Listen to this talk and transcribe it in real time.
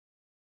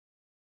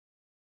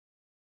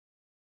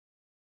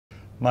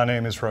My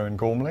name is Rowan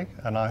Gormley,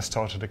 and I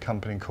started a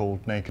company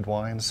called Naked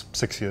Wines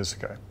 6 years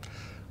ago.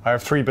 I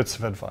have 3 bits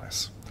of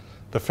advice.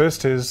 The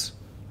first is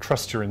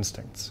trust your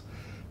instincts.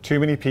 Too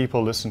many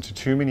people listen to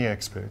too many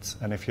experts,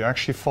 and if you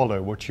actually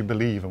follow what you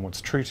believe and what's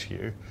true to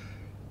you,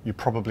 you're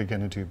probably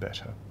going to do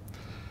better.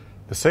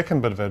 The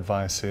second bit of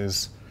advice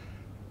is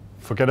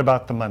forget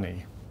about the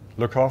money.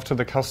 Look after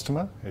the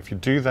customer. If you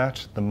do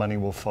that, the money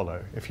will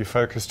follow. If you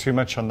focus too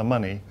much on the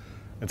money,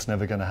 it's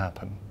never going to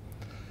happen.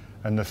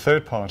 And the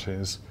third part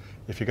is,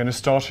 if you're going to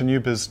start a new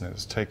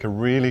business, take a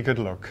really good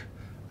look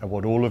at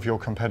what all of your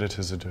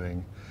competitors are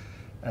doing.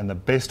 And the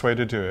best way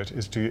to do it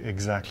is do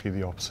exactly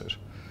the opposite.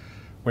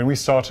 When we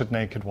started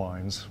Naked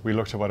Wines, we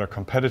looked at what our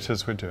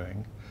competitors were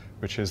doing,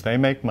 which is they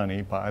make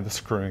money by either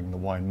screwing the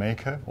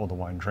winemaker or the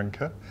wine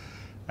drinker.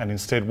 And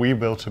instead we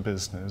built a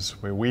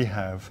business where we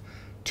have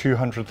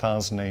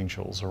 200,000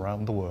 angels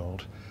around the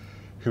world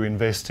who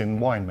invest in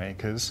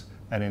winemakers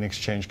and in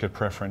exchange get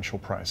preferential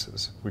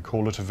prices. We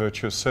call it a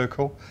virtuous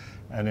circle,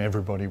 and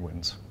everybody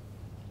wins.